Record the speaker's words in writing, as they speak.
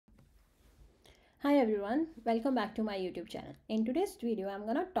Hi everyone, welcome back to my YouTube channel. In today's video, I'm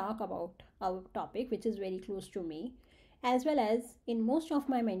gonna talk about a topic which is very close to me, as well as in most of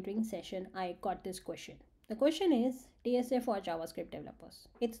my mentoring session, I got this question. The question is DSA for JavaScript developers.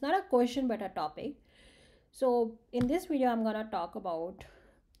 It's not a question but a topic. So in this video, I'm gonna talk about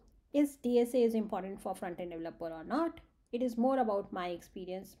is DSA is important for front-end developer or not. It is more about my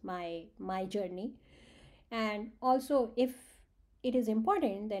experience, my journey, and also if it is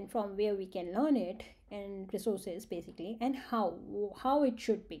important, then from where we can learn it and resources basically, and how it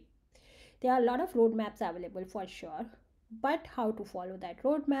should be. There are a lot of roadmaps available for sure, but how to follow that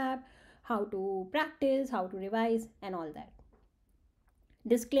roadmap, how to practice, how to revise, and all that.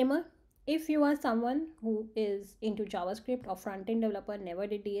 Disclaimer: if you are someone who is into JavaScript or front-end developer, never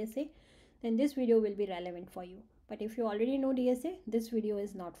did DSA, then this video will be relevant for you. But if you already know DSA, this video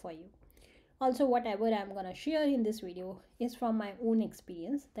is not for you. Also, whatever I'm gonna share in this video is from my own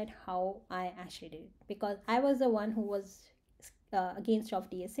experience, that how I actually did it, because I was the one who was against of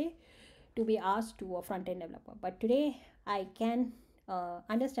DSA to be asked to a front-end developer. But today I can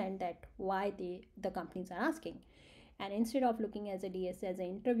understand that why the companies are asking. And instead of looking as a DSA as an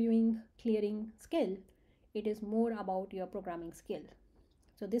interviewing clearing skill, it is more about your programming skill.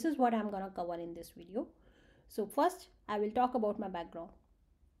 So this is what I'm gonna cover in this video. So first, I will talk about my background.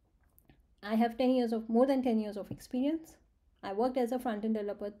 I have more than 10 years of experience. I worked as a front-end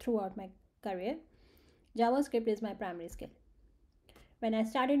developer throughout my career. JavaScript is my primary skill. When I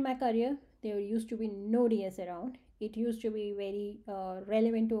started my career, there used to be no DSA around. It used to be very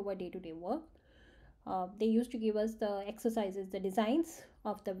relevant to our day-to-day work. They used to give us the exercises, the designs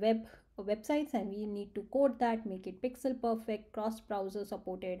of the websites, and we need to code that, make it pixel perfect, cross-browser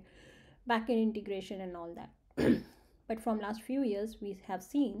supported, backend integration, and all that. But from last few years, we have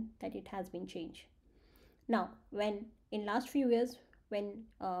seen that it has been changed. Now, in last few years, when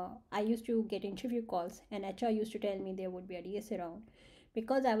I used to get interview calls and HR used to tell me there would be a DSA round,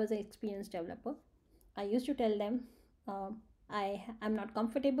 because I was an experienced developer, I used to tell them, I'm not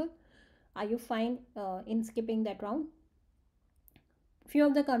comfortable. Are you fine in skipping that round? Few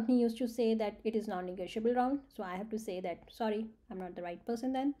of the company used to say that it is non-negotiable round. So I have to say that, sorry, I'm not the right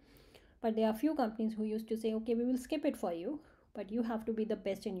person then. But there are few companies who used to say, okay, we will skip it for you, but you have to be the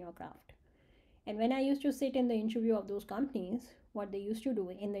best in your craft. And when I used to sit in the interview of those companies, what they used to do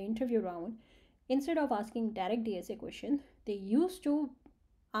in the interview round, instead of asking direct DSA question, they used to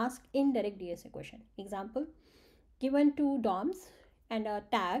ask indirect DSA question. Example, given two DOMs and a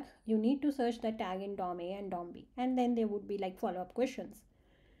tag, you need to search the tag in DOM A and DOM B. And then there would be like follow-up questions.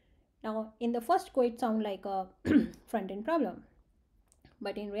 Now, in the first go, it sounds like a front-end problem,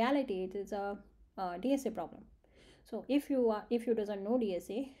 but in reality, it is a DSA problem. So if you doesn't know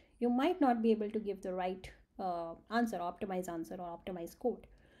DSA, you might not be able to give the right answer, optimized answer, or optimized code.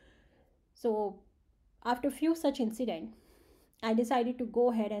 So after a few such incidents, I decided to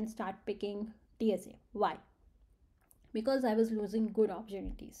go ahead and start picking DSA. Why? Because I was losing good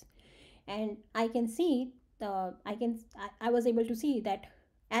opportunities, and I can see I was able to see that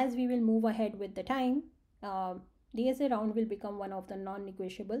as we will move ahead with the time, DSA round will become one of the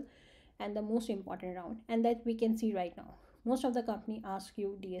non-negotiable and the most important round, and that we can see right now. Most of the company ask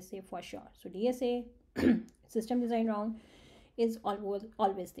you DSA for sure. So DSA system design round is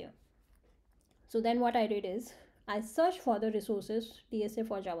always there. So then what I did is I searched for the resources DSA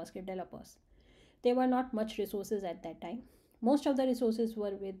for JavaScript developers. There were not much resources at that time. Most of the resources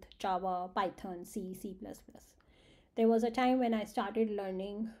were with Java, Python, C, C++. There was a time when I started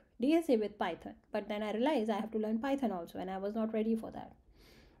learning DSA with Python, but then I realized I have to learn Python also, and I was not ready for that.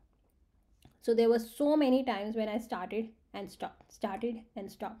 So there were so many times when I started and stopped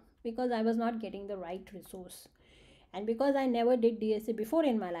because I was not getting the right resource. And because I never did DSA before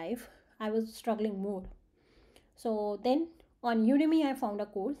in my life, I was struggling more. So then on Udemy, I found a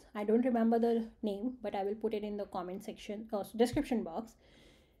course. I don't remember the name, but I will put it in the comment section or description box.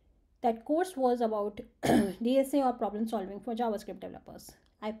 That course was about DSA or problem solving for JavaScript developers.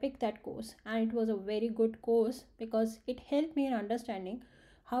 I picked that course, and it was a very good course because it helped me in understanding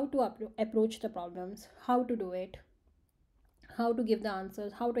how to approach the problems, how to do it, how to give the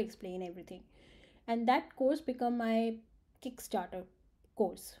answers, how to explain everything. And that course became my Kickstarter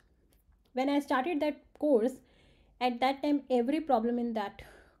course. When I started that course, at that time, every problem in that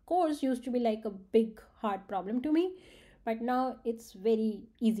course used to be like a big, hard problem to me. But now it's very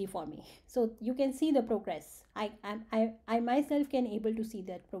easy for me. So you can see the progress. I myself can able to see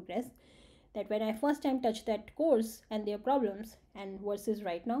that progress, that when I first time touched that course and their problems and versus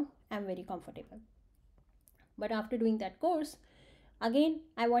right now, I'm very comfortable. But after doing that course, again,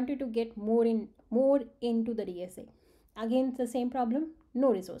 I wanted to get more into the DSA. Again, it's the same problem,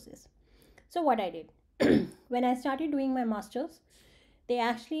 no resources. So what I did, when I started doing my masters, they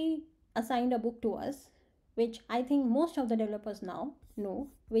actually assigned a book to us, which I think most of the developers now know,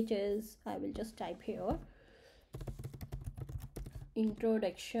 which is, I will just type here,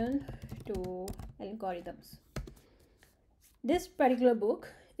 Introduction to Algorithms. This particular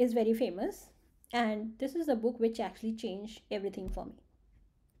book is very famous, and this is a book which actually changed everything for me.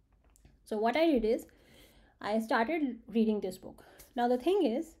 So what I did is I started reading this book. Now the thing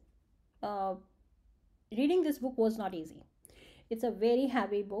is, uh, reading this book was not easy. It's a very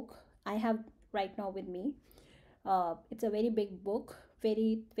heavy book I have right now with me. It's a very big book,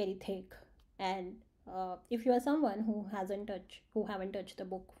 very thick, and if you are someone who haven't touched the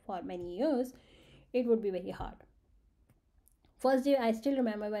book for many years, it would be very hard. First day, I still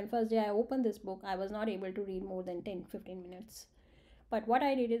remember when first day I opened this book, I was not able to read more than 10-15 minutes. But what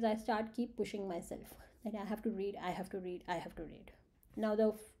I did is I keep pushing myself that I have to read, I have to read, I have to read. Now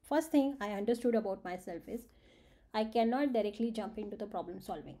the first thing I understood about myself is I cannot directly jump into the problem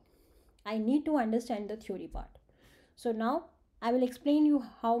solving. I need to understand the theory part. So now I will explain you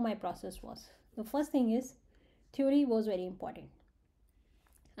how my process was. The first thing is theory was very important.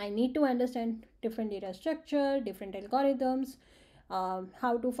 I need to understand different data structure, different algorithms,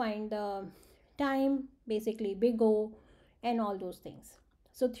 how to find the time, basically big O, and all those things.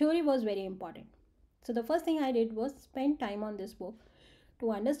 So theory was very important. So the first thing I did was spend time on this book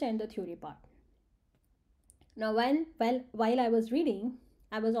to understand the theory part. Now while I was reading,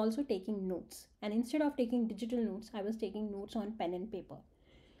 I was also taking notes, and instead of taking digital notes, I was taking notes on pen and paper.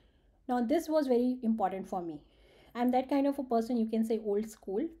 Now this was very important for me. I'm that kind of a person, you can say old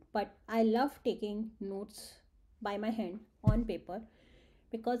school, but I love taking notes by my hand on paper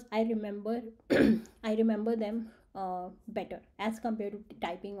because I remember I remember them better as compared to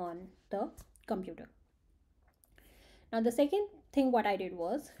typing on the computer. Now the second thing what I did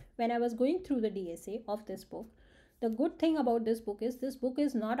was when I was going through the DSA of this book, the good thing about this book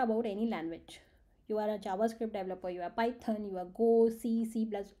is not about any language. You are a JavaScript developer, you are Python, you are Go, C, C++,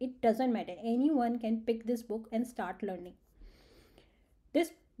 it doesn't matter. Anyone can pick this book and start learning.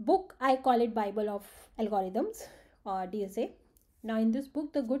 This book, I call it Bible of Algorithms or DSA. Now in this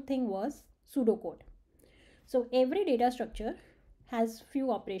book, the good thing was pseudocode. So every data structure has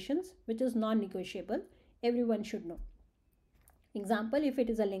few operations which is non-negotiable. Everyone should know. Example, if it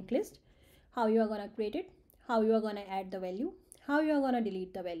is a linked list, how you are going to create it, how you are going to add the value, how you are going to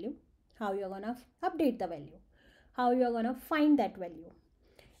delete the value, how you are going to update the value, how you are going to find that value,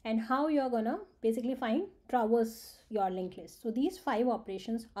 and how you are going to basically traverse your linked list. So these 5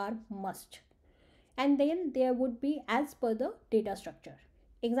 operations are must. And then there would be as per the data structure.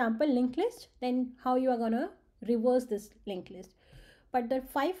 Example, linked list, then how you are going to reverse this linked list. But the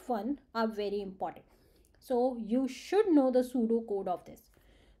 5 one are very important. So you should know the pseudo code of this.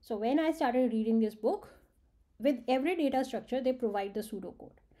 So when I started reading this book, with every data structure, they provide the pseudo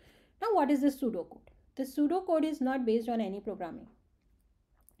code. Now, what is this pseudo code? This pseudo code is not based on any programming.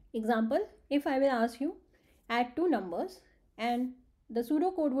 Example, if I will ask you, add 2 numbers, and the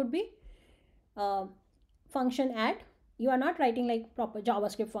pseudo code would be function add. You are not writing like proper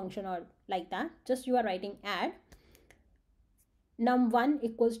JavaScript function or like that. Just you are writing add. Num1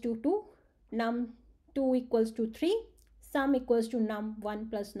 equals to 2, num2 equals to 3, sum equals to num1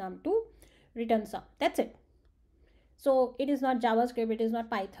 plus num2, return sum. That's it. So it is not JavaScript, it is not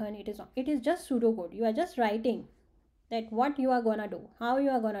Python, it is just pseudocode. You are just writing that what you are gonna do, how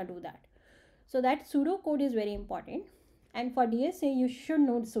you are gonna do that. So that pseudocode is very important. And for DSA, you should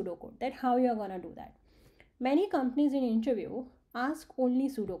know pseudocode, that how you are gonna do that. Many companies in interview ask only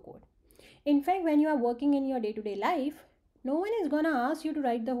pseudocode. In fact, when you are working in your day-to-day life, no one is gonna ask you to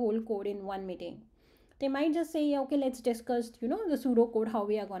write the whole code in one meeting. They might just say, okay, let's discuss, the pseudocode, how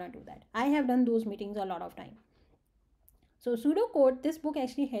we are gonna do that. I have done those meetings a lot of time. So pseudocode, this book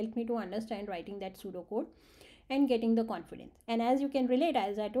actually helped me to understand writing that pseudocode and getting the confidence. And as you can relate,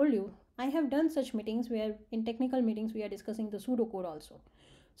 as I told you, I have done such meetings where in technical meetings we are discussing the pseudocode also.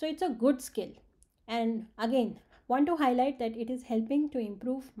 So it's a good skill. And again, want to highlight that it is helping to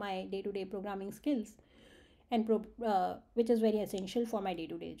improve my day-to-day programming skills, and which is very essential for my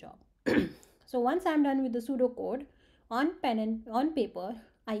day-to-day job. So once I'm done with the pseudocode on pen and on paper,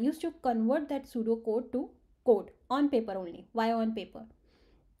 I used to convert that pseudocode to code on paper only. Why on paper?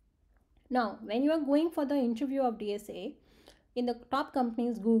 Now, when you are going for the interview of DSA, in the top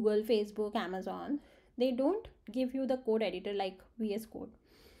companies, Google, Facebook, Amazon, they don't give you the code editor like VS Code,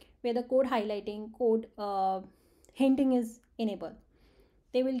 where the code highlighting, code hinting is enabled.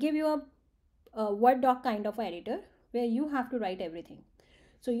 They will give you a Word doc kind of editor where you have to write everything.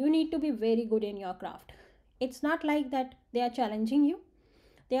 So you need to be very good in your craft. It's not like that they are challenging you.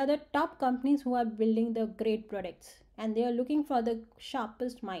 They are the top companies who are building the great products, and they are looking for the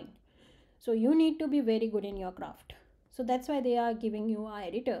sharpest mind. So you need to be very good in your craft. So that's why they are giving you an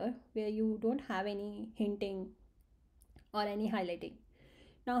editor where you don't have any hinting or any highlighting.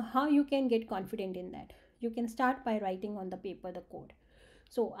 Now, how you can get confident in that? You can start by writing on the paper the code.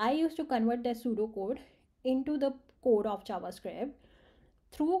 So I used to convert the pseudocode into the code of JavaScript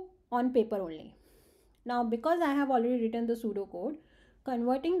through on paper only. Now, because I have already written the pseudocode,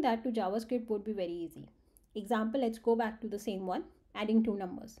 converting that to JavaScript would be very easy. Example, let's go back to the same one, adding two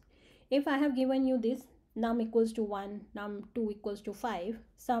numbers. If I have given you this num equals to 1, num2 equals to 5,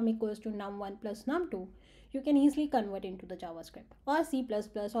 sum equals to num1 plus num2, you can easily convert into the JavaScript or C++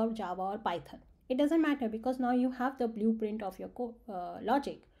 or Java or Python. It doesn't matter because now you have the blueprint of your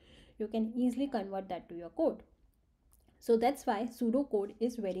logic. You can easily convert that to your code. So that's why pseudocode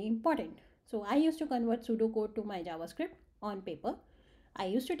is very important. So I used to convert pseudocode to my JavaScript on paper. I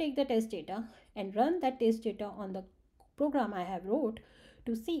used to take the test data and run that test data on the program I have wrote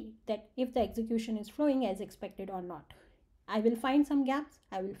to see that if the execution is flowing as expected or not. I will find some gaps,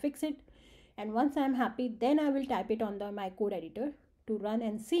 I will fix it, and once I am happy, then I will type it on my code editor to run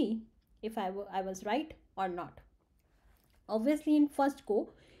and see if I was right or not. Obviously, in first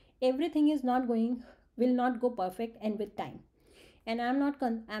go, everything will not go perfect and with time. And I'm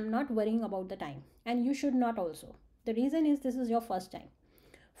not worrying about the time, and you should not also. The reason is this is your first time.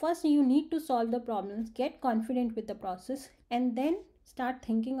 First, you need to solve the problems, get confident with the process, and then start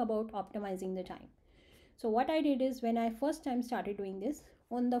thinking about optimizing the time. So what I did is when I first time started doing this,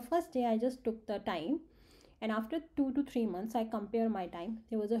 on the first day I just took the time, and after 2 to 3 months I compare my time.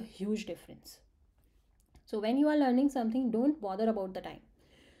 There was a huge difference. So when you are learning something, don't bother about the time.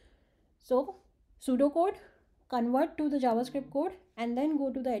 So pseudocode, convert to the JavaScript code, and then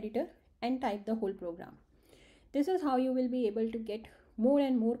go to the editor and type the whole program. This is how you will be able to get more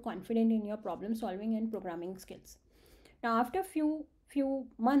and more confident in your problem solving and programming skills. Now after few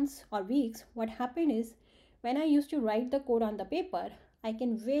months or weeks, what happened is when I used to write the code on the paper, I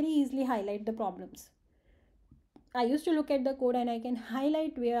can very easily highlight the problems. I used to look at the code and I can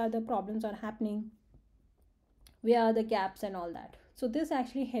highlight where the problems are happening, where are the gaps and all that. So this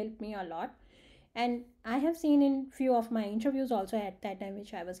actually helped me a lot. And I have seen in few of my interviews also at that time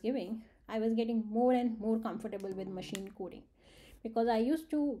which I was giving, I was getting more and more comfortable with machine coding because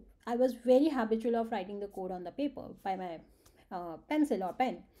I was very habitual of writing the code on the paper by my pencil or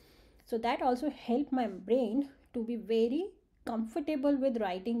pen. So that also helped my brain to be very comfortable with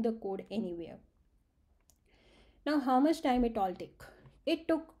writing the code anywhere. Now, how much time it all took? It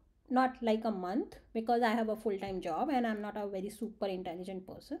took not like a month because I have a full-time job and I'm not a very super intelligent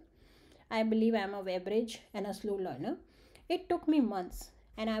person. I believe I'm a average and a slow learner. It took me months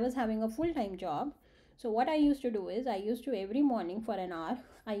and I was having a full-time job. So what I used to do is I used to every morning for an hour,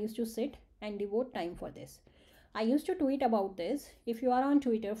 I used to sit and devote time for this. I used to tweet about this. If you are on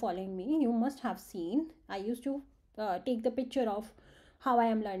Twitter following me, you must have seen. I used to take the picture of how I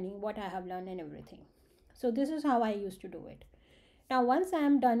am learning, what I have learned and everything. So this is how I used to do it. Now once I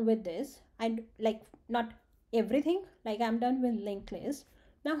am done with this, I like not everything, like I'm done with linked list.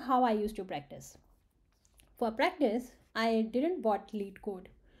 Now how I used to practice. For practice, I didn't bought lead code.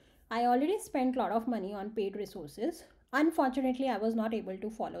 I already spent a lot of money on paid resources. Unfortunately, I was not able to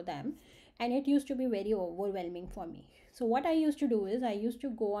follow them and it used to be very overwhelming for me. So what I used to do is I used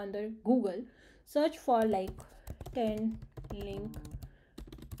to go on the Google, search for like 10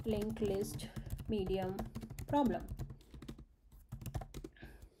 linked list medium problem.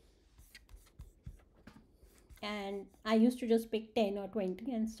 And I used to just pick 10 or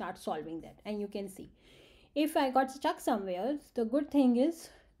 20 and start solving that. And you can see if I got stuck somewhere, the good thing is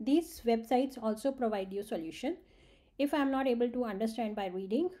these websites also provide you solution. If I'm not able to understand by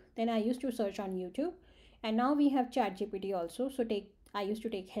reading, then I used to search on YouTube. And now we have ChatGPT also. So I used to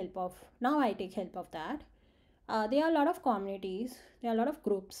take help of, now I take help of that. There are a lot of communities, there are a lot of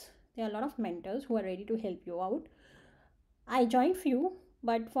groups, there are a lot of mentors who are ready to help you out. I joined few,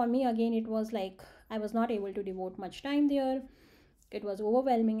 but for me again it was like I was not able to devote much time there. It was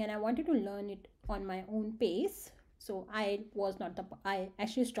overwhelming and I wanted to learn it on my own pace. So I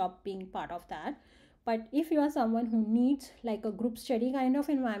actually stopped being part of that. But if you are someone who needs like a group study kind of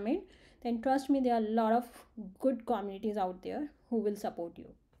environment, then trust me, there are a lot of good communities out there who will support you.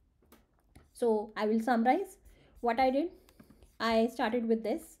 So I will summarize what I did. I started with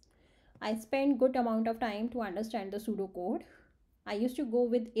this. I spent good amount of time to understand the pseudocode. I used to go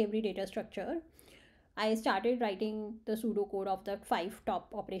with every data structure. I started writing the pseudocode of the 5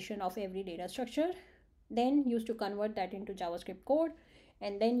 top operation of every data structure. Then used to convert that into JavaScript code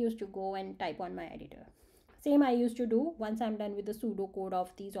and then used to go and type on my editor. Same I used to do once I'm done with the pseudo code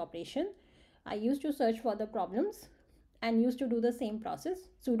of these operations. I used to search for the problems and used to do the same process.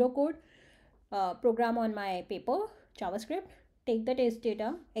 Pseudo code, program on my paper, JavaScript, take the test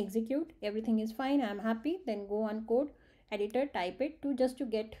data, execute, everything is fine, I'm happy, then go on code editor, type it to just to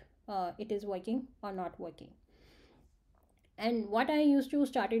get it is working or not working. And what I used to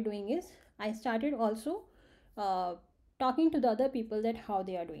started doing is I started also talking to the other people that how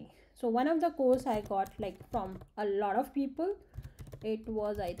they are doing. So one of the course I got like from a lot of people, it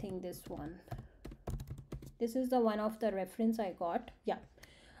was I think this one. This is the one of the reference I got. Yeah.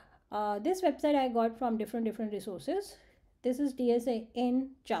 This website I got from different resources. This is DSA in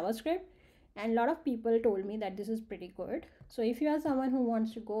JavaScript, and a lot of people told me that this is pretty good. So if you are someone who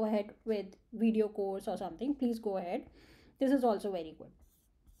wants to go ahead with video course or something, please go ahead. This is also very good.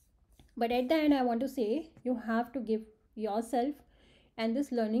 But at the end, I want to say you have to give yourself and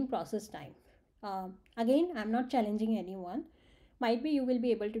this learning process time. Again, I'm not challenging anyone. Might be you will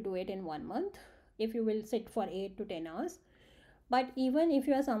be able to do it in 1 month if you will sit for 8 to 10 hours. But even if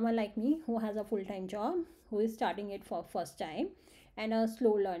you are someone like me who has a full-time job, who is starting it for first time and a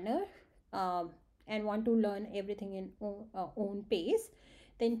slow learner and want to learn everything in own pace,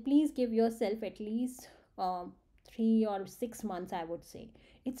 then please give yourself at least 3 or 6 months, I would say.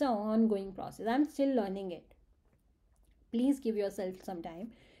 It's an ongoing process. I'm still learning it. Please give yourself some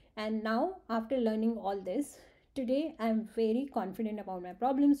time. And now after learning all this, today I'm very confident about my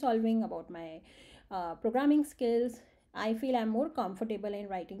problem solving, about my programming skills. I feel I'm more comfortable in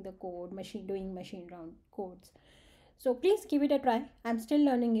writing the code, doing machine learning codes. So please give it a try. I'm still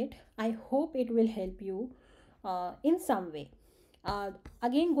learning it. I hope it will help you in some way.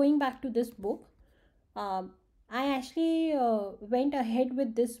 Again, going back to this book, I actually went ahead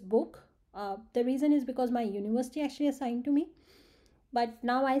with this book. The reason is because my university actually assigned to me. But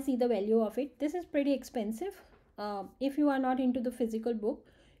now I see the value of it. This is pretty expensive. If you are not into the physical book,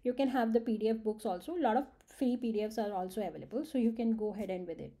 you can have the PDF books also. A lot of free PDFs are also available, so you can go ahead and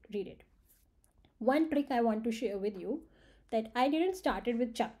read it. One trick I want to share with you, that I didn't started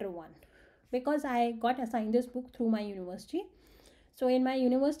with chapter 1 because I got assigned this book through my university. So in my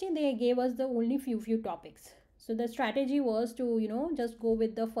university they gave us the only few topics. So the strategy was to just go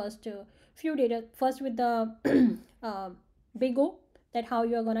with the first few data first with the big O, that how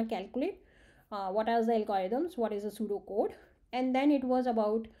you are going to calculate what are the algorithms, what is the pseudocode, and then it was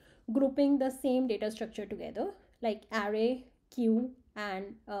about grouping the same data structure together, like array, queue,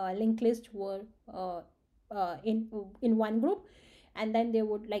 and linked list were in one group, and then they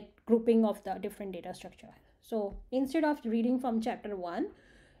would like grouping of the different data structure. So instead of reading from chapter 1,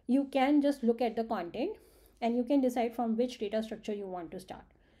 you can just look at the content and you can decide from which data structure you want to start.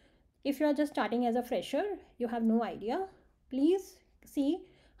 If you are just starting as a fresher, you have no idea, please see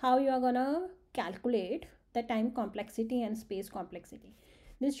how you are gonna calculate the time complexity and space complexity.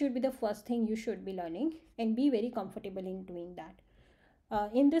 This should be the first thing you should be learning, and be very comfortable in doing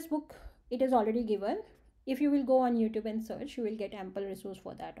that. In this book, it is already given. If you will go on YouTube and search, you will get ample resource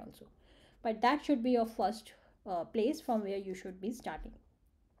for that also. But that should be your first place from where you should be starting.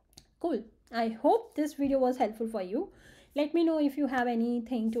 Cool. I hope this video was helpful for you. Let me know if you have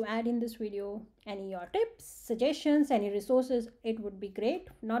anything to add in this video, any your tips, suggestions, any resources. It would be great,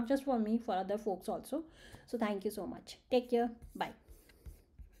 not just for me, for other folks also. So thank you so much. Take care. Bye.